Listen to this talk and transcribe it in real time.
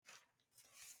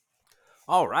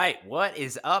All right, what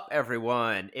is up,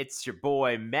 everyone? It's your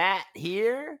boy Matt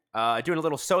here, doing a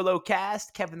little solo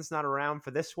cast. Kevin's not around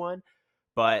for this one,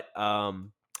 but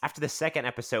after the second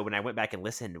episode, when I went back and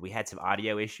listened, we had some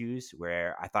audio issues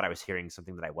where I thought I was hearing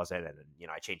something that I wasn't, and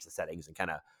I changed the settings and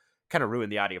kind of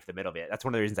ruined the audio for the middle of it. That's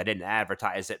one of the reasons I didn't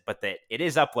advertise it, but that it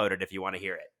is uploaded if you want to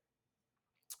hear it.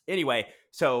 Anyway,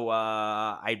 so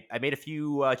I made a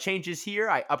few changes here.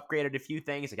 I upgraded a few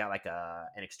things. I got like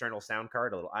an external sound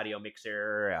card, a little audio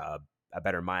mixer, a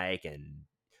better mic, and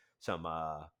some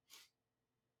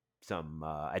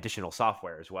additional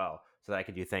software as well, so that I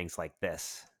can do things like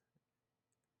this.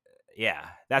 Yeah,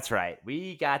 that's right.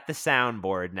 We got the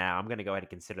soundboard now. I'm going to go ahead and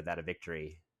consider that a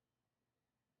victory.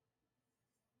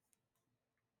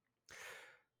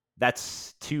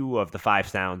 That's 2 of the 5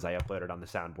 sounds I uploaded on the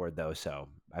soundboard, though, so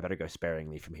I better go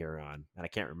sparingly from here on. And I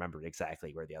can't remember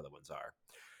exactly where the other ones are.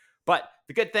 But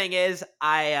the good thing is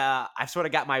I've sort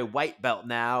of got my white belt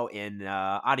now in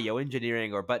audio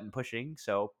engineering or button pushing,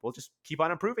 so we'll just keep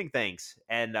on improving things.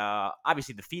 And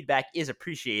obviously the feedback is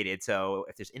appreciated, so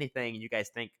if there's anything you guys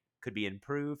think could be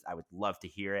improved, I would love to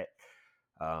hear it.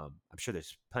 I'm sure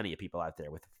there's plenty of people out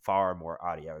there with far more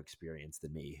audio experience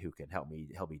than me who can help me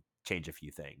change a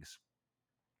few things.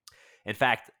 In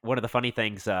fact, one of the funny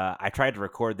things, I tried to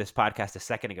record this podcast a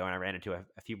second ago and I ran into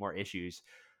a few more issues.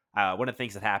 One of the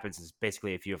things that happens is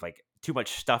basically if you have like too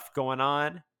much stuff going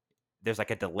on, there's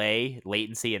like a delay,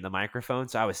 latency in the microphone.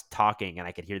 So I was talking and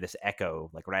I could hear this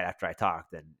echo like right after I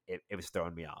talked, and it was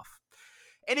throwing me off.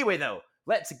 Anyway, though,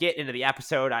 let's get into the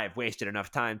episode. I've wasted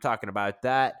enough time talking about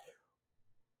that.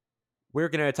 We're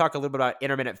going to talk a little bit about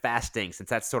intermittent fasting, since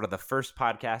that's sort of the first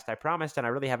podcast I promised, and I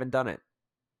really haven't done it.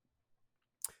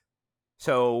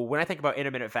 So when I think about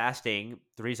intermittent fasting,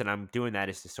 the reason I'm doing that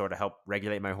is to sort of help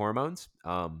regulate my hormones.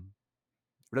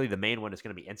 Really, the main one is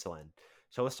going to be insulin.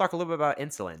 So let's talk a little bit about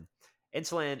insulin.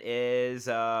 Insulin is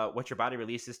what your body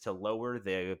releases to lower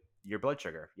your blood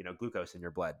sugar, glucose in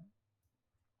your blood.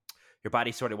 Your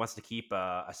body sort of wants to keep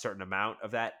a certain amount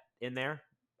of that in there.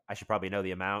 I should probably know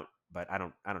the amount, but I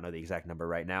don't know the exact number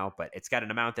right now. But it's got an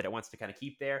amount that it wants to kind of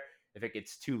keep there. If it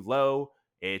gets too low,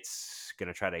 it's going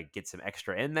to try to get some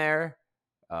extra in there.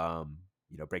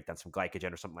 Break down some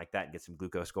glycogen or something like that and get some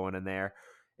glucose going in there.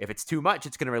 If it's too much,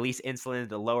 it's going to release insulin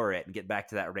to lower it and get back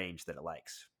to that range that it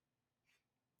likes.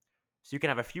 So you can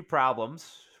have a few problems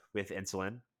with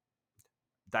insulin.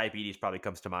 Diabetes probably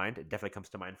comes to mind. It definitely comes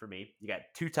to mind for me. You got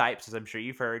 2 types, as I'm sure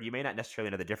you've heard. You may not necessarily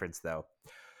know the difference, though.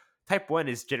 Type 1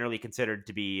 is generally considered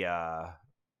to be,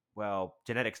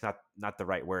 genetics not the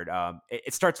right word.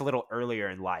 It starts a little earlier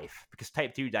in life, because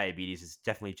type 2 diabetes is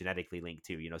definitely genetically linked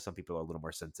to. Some people are a little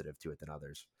more sensitive to it than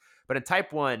others. But in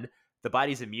type 1, the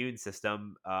body's immune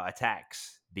system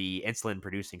attacks the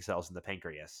insulin-producing cells in the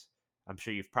pancreas. I'm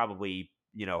sure you've probably,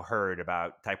 heard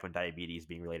about type 1 diabetes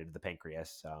being related to the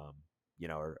pancreas,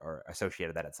 or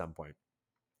associated that at some point.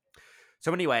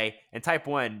 So anyway, in type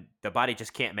 1, the body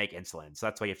just can't make insulin. So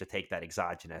that's why you have to take that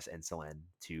exogenous insulin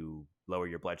to lower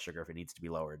your blood sugar if it needs to be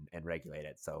lowered and regulate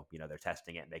it. So, they're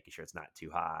testing it, making sure it's not too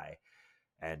high,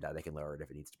 and they can lower it if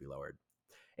it needs to be lowered.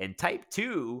 In type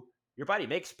 2, your body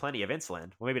makes plenty of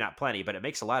insulin. Well, maybe not plenty, but it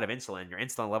makes a lot of insulin. Your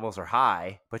insulin levels are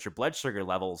high, but your blood sugar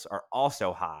levels are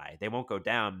also high. They won't go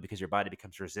down because your body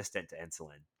becomes resistant to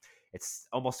insulin. It's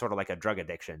almost sort of like a drug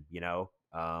addiction,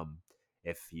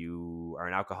 if you are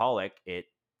an alcoholic, it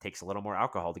takes a little more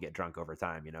alcohol to get drunk over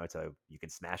time, so you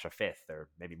can smash a 5th or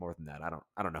maybe more than that. I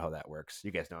don't know how that works. You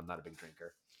guys know I'm not a big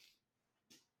drinker.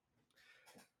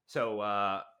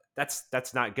 So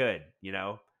that's not good,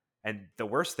 And the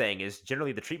worst thing is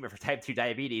generally the treatment for type 2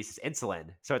 diabetes is insulin.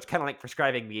 So it's kind of like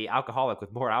prescribing the alcoholic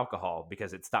with more alcohol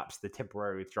because it stops the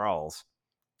temporary withdrawals.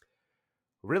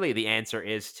 Really, the answer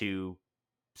is to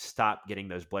stop getting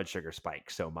those blood sugar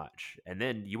spikes so much. And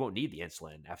then you won't need the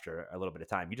insulin after a little bit of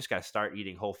time. You just got to start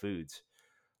eating whole foods.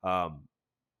 I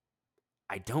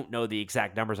don't know the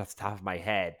exact numbers off the top of my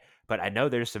head, but I know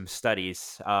there's some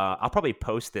studies. I'll probably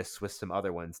post this with some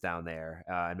other ones down there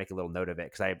and make a little note of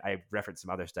it, because I referenced some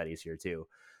other studies here too.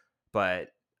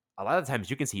 But a lot of times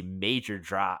you can see major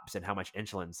drops in how much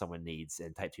insulin someone needs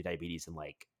in type 2 diabetes in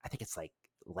I think it's like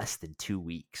less than 2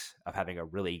 weeks of having a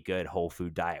really good whole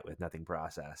food diet with nothing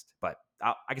processed. But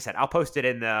like I said, I'll post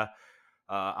it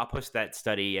I'll post that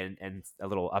study and a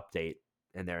little update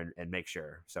in there and make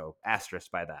sure. So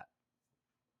asterisk by that.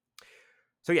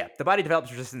 So yeah, the body develops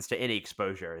resistance to any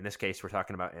exposure. In this case, we're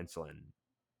talking about insulin.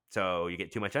 So you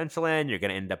get too much insulin, you're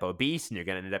going to end up obese, and you're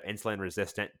going to end up insulin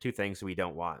resistant, 2 things we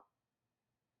don't want.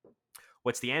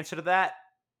 What's the answer to that?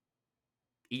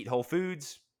 Eat whole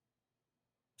foods.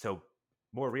 So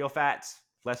more real fats,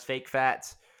 less fake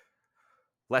fats.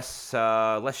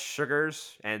 less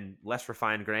sugars and less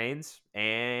refined grains,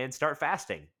 and start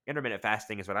fasting. Intermittent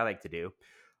fasting is what I like to do.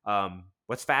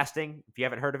 What's fasting? If you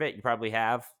haven't heard of it, you probably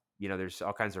have. There's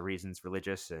all kinds of reasons,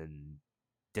 religious and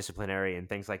disciplinary and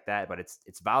things like that, but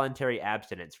it's voluntary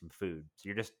abstinence from food. So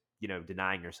you're just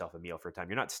denying yourself a meal for a time.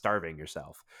 You're not starving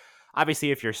yourself.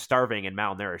 Obviously, if you're starving and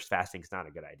malnourished, fasting is not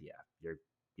a good idea.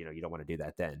 You don't want to do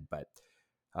that then. But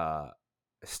uh,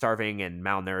 starving and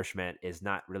malnourishment is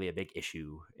not really a big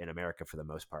issue in America for the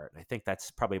most part. And I think that's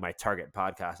probably my target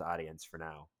podcast audience for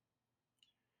now.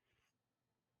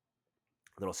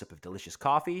 A little sip of delicious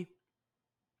coffee.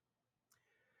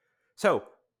 So,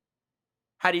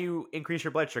 how do you increase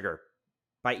your blood sugar?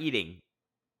 By eating.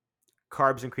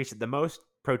 Carbs increase it the most.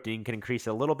 Protein can increase it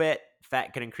a little bit.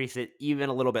 Fat can increase it even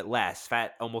a little bit less.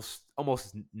 Fat almost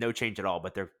no change at all,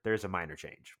 but there's a minor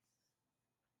change.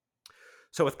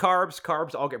 So with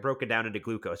carbs all get broken down into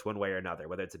glucose one way or another,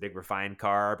 whether it's a big refined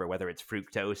carb or whether it's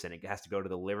fructose and it has to go to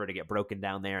the liver to get broken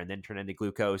down there and then turn into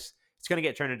glucose. It's going to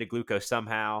get turned into glucose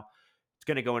somehow. It's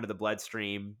going to go into the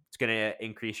bloodstream. It's going to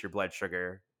increase your blood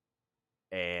sugar.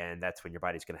 And that's when your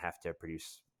body's going to have to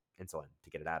produce insulin to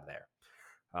get it out of there.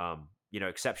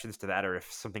 Exceptions to that are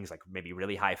if something's like maybe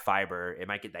really high fiber, it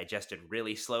might get digested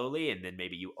really slowly, and then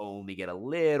maybe you only get a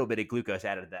little bit of glucose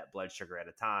out of that blood sugar at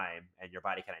a time, and your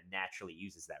body kind of naturally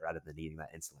uses that rather than needing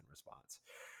that insulin response.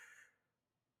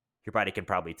 Your body can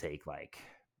probably take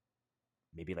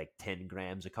maybe 10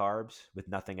 grams of carbs with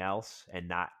nothing else and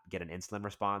not get an insulin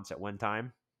response at one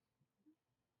time.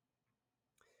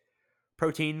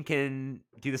 Protein can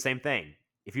do the same thing.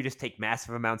 If you just take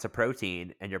massive amounts of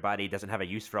protein and your body doesn't have a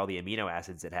use for all the amino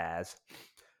acids it has,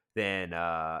 then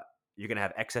you're going to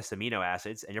have excess amino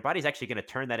acids, and your body's actually going to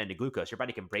turn that into glucose. Your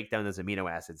body can break down those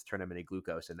amino acids, turn them into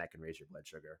glucose, and that can raise your blood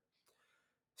sugar.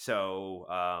 So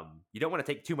you don't want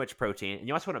to take too much protein, and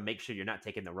you also want to make sure you're not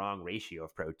taking the wrong ratio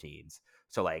of proteins.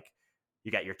 So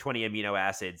you got your 20 amino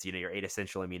acids, your 8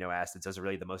 essential amino acids. Those are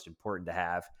really the most important to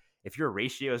have. If your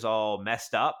ratio is all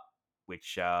messed up,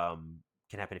 which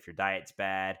can happen if your diet's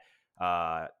bad.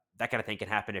 That kind of thing can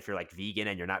happen if you're vegan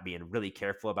and you're not being really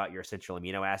careful about your essential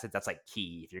amino acids. That's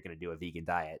key if you're going to do a vegan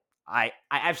diet. I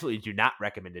absolutely do not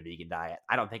recommend a vegan diet.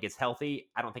 I don't think it's healthy.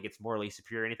 I don't think it's morally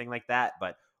superior or anything like that.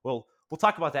 But we'll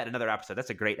talk about that in another episode. That's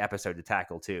a great episode to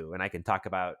tackle too, and I can talk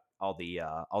about all the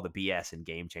BS and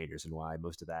game changers and why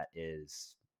most of that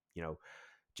is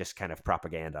just kind of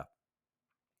propaganda.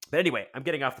 But anyway, I'm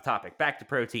getting off the topic. Back to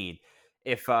protein.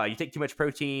 If you take too much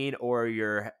protein or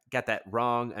you're got that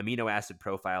wrong amino acid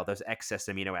profile, those excess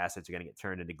amino acids are going to get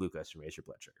turned into glucose and raise your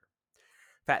blood sugar.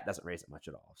 Fat doesn't raise it much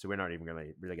at all, so we're not even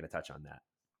really going to touch on that.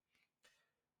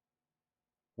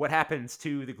 What happens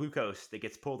to the glucose that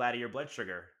gets pulled out of your blood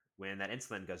sugar when that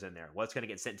insulin goes in there? Well, it's going to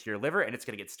get sent to your liver, and it's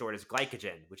going to get stored as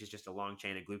glycogen, which is just a long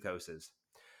chain of glucoses.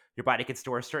 Your body can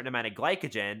store a certain amount of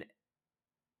glycogen,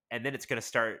 and then it's going to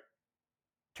start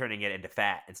turning it into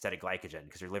fat instead of glycogen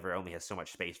because your liver only has so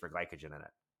much space for glycogen in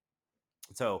it.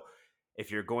 So if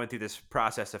you're going through this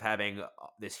process of having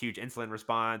this huge insulin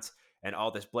response and all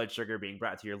this blood sugar being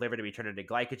brought to your liver to be turned into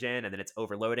glycogen, and then it's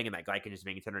overloading and that glycogen is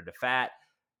being turned into fat,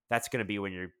 that's going to be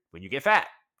when you get fat,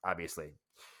 obviously.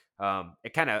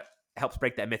 It kind of helps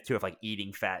break that myth too of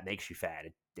eating fat makes you fat.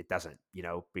 It doesn't,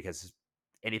 because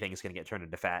anything is going to get turned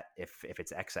into fat if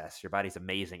it's excess. Your body's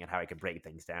amazing at how it can break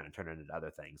things down and turn it into other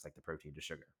things like the protein to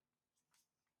sugar.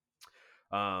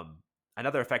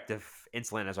 Another effect of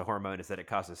insulin as a hormone is that it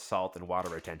causes salt and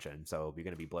water retention. So you're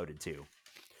going to be bloated too.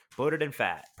 Bloated and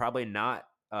fat, probably not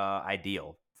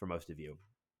ideal for most of you.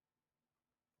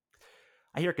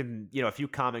 I hear a few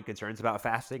common concerns about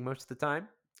fasting most of the time.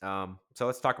 So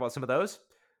let's talk about some of those.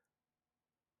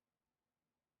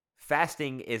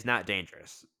 Fasting is not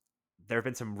dangerous. There have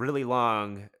been some really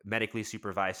long medically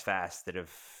supervised fasts that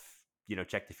have,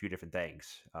 checked a few different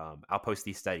things. I'll post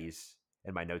these studies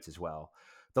in my notes as well.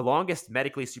 The longest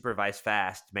medically supervised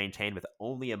fast maintained with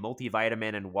only a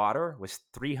multivitamin and water was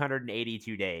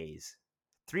 382 days.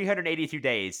 382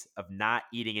 days of not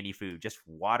eating any food, just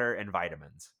water and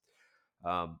vitamins.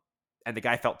 And the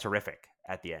guy felt terrific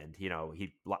at the end. He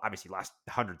obviously lost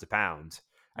hundreds of pounds.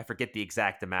 I forget the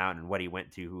exact amount and what he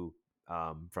went to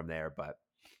from there, but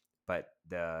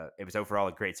it was overall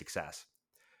a great success.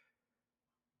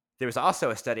 There was also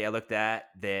a study I looked at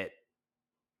that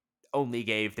only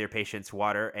gave their patients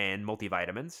water and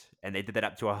multivitamins, and they did that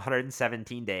up to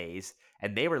 117 days,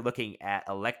 and they were looking at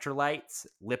electrolytes,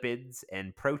 lipids,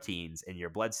 and proteins in your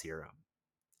blood serum,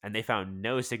 and they found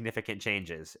no significant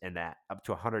changes in that up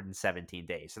to 117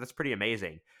 days. So that's pretty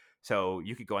amazing. So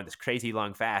you could go on this crazy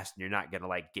long fast, and you're not going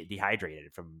to get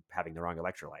dehydrated from having the wrong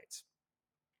electrolytes.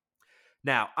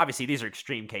 Now, obviously, these are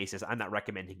extreme cases. I'm not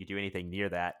recommending you do anything near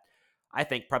that. I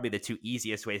think probably the two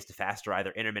easiest ways to fast are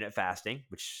either intermittent fasting,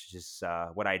 which is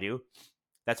what I do.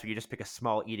 That's where you just pick a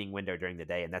small eating window during the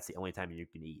day, and that's the only time you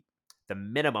can eat. The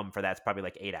minimum for that's probably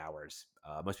like 8 hours.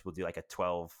 Most people do like a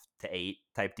 12 to 8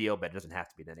 type deal, but it doesn't have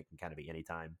to be then. It can kind of be any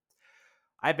time.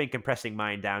 I've been compressing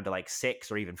mine down to like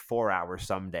 6 or even 4 hours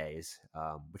some days,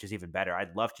 which is even better.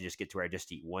 I'd love to just get to where I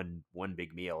just eat one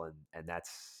big meal and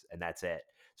that's it.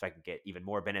 So I can get even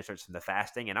more benefits from the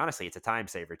fasting. And honestly, it's a time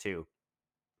saver too.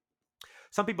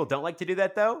 Some people don't like to do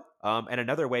that though. And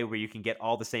another way where you can get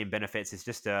all the same benefits is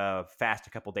just fast a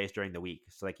couple days during the week.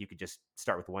 So like you could just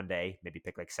start with one day, maybe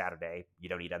pick like Saturday. You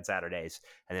don't eat on Saturdays,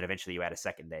 and then eventually you add a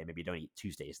second day. Maybe you don't eat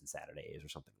Tuesdays and Saturdays or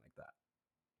something like that.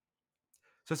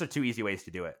 So those are two easy ways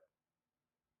to do it.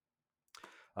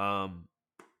 Um,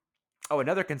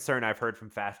 another concern I've heard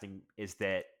from fasting is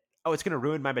that it's going to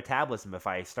ruin my metabolism if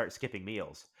I start skipping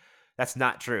meals. That's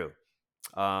not true.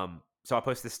 So I'll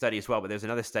post this study as well, but there's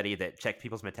another study that checked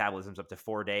people's metabolisms up to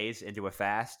 4 days into a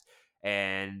fast,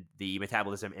 and the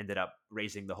metabolism ended up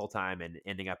raising the whole time and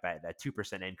ending up at a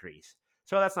 2% increase.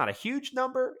 So that's not a huge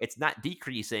number. It's not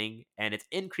decreasing, and it's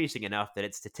increasing enough that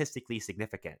it's statistically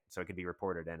significant. So it can be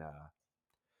reported in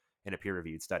a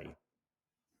peer-reviewed study.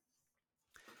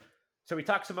 So we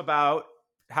talked some about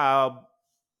how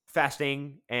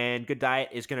fasting and good diet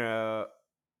is going to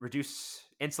reduce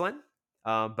insulin,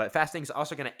 but fasting is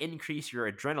also going to increase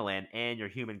your adrenaline and your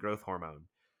human growth hormone.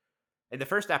 In the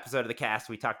first episode of the cast,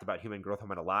 we talked about human growth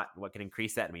hormone a lot and what can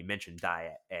increase that, and we mentioned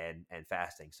diet and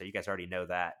fasting. So you guys already know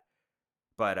that.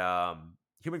 But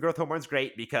human growth hormone is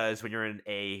great because when you're in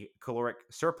a caloric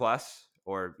surplus,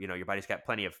 or your body's got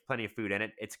plenty of food in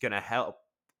it, it's going to help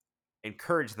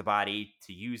encourage the body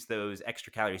to use those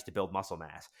extra calories to build muscle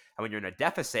mass. And when you're in a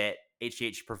deficit,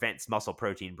 HGH prevents muscle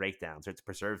protein breakdown, so it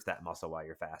preserves that muscle while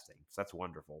you're fasting. So that's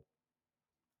wonderful.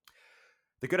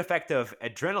 The good effect of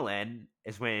adrenaline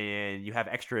is when you have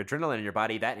extra adrenaline in your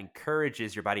body, that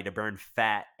encourages your body to burn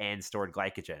fat and stored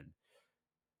glycogen.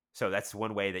 So that's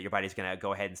one way that your body's going to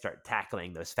go ahead and start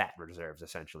tackling those fat reserves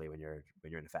essentially when you're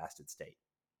in a fasted state.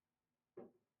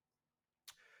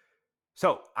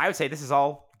 So I would say this is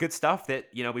all good stuff that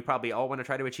we probably all want to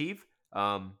try to achieve.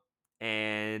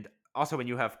 And also, when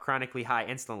you have chronically high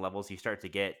insulin levels, you start to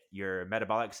get your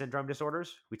metabolic syndrome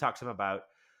disorders. We talked some about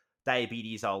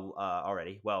diabetes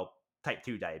already. Well, type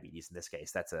 2 diabetes in this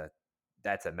case. That's a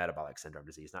metabolic syndrome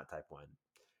disease, not type 1.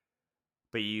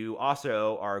 But you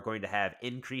also are going to have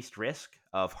increased risk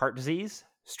of heart disease,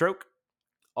 stroke,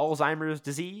 Alzheimer's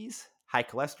disease, high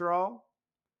cholesterol,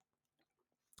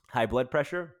 high blood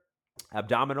pressure,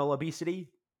 abdominal obesity,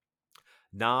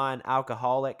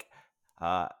 non-alcoholic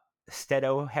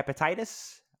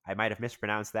steatohepatitis. I might have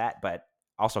mispronounced that, but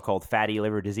also called fatty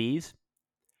liver disease,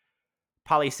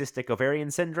 polycystic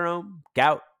ovarian syndrome,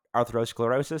 gout,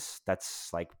 atherosclerosis,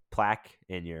 that's like plaque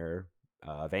in your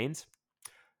veins,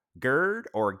 GERD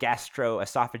or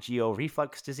gastroesophageal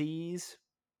reflux disease,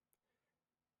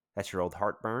 that's your old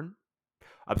heartburn,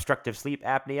 obstructive sleep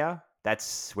apnea,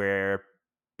 that's where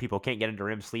people can't get into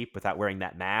REM sleep without wearing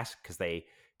that mask because they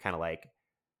kind of like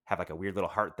have like a weird little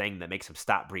heart thing that makes them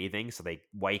stop breathing. So they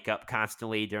wake up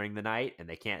constantly during the night and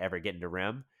they can't ever get into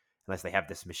REM unless they have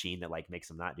this machine that like makes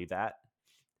them not do that.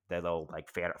 The little like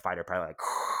fighter pilot, like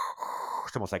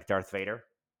it's almost like Darth Vader.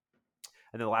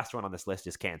 And then the last one on this list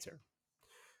is cancer.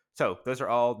 So those are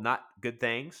all not good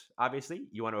things. Obviously,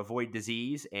 you want to avoid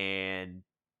disease and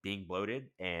being bloated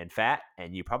and fat,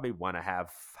 and you probably want to have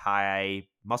high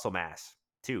muscle mass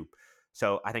too.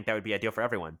 So I think that would be ideal for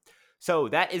everyone. So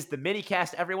that is the mini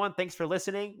cast, everyone. Thanks for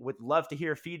listening. Would love to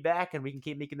hear feedback, and we can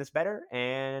keep making this better.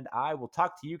 And I will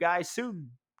talk to you guys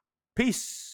soon. Peace.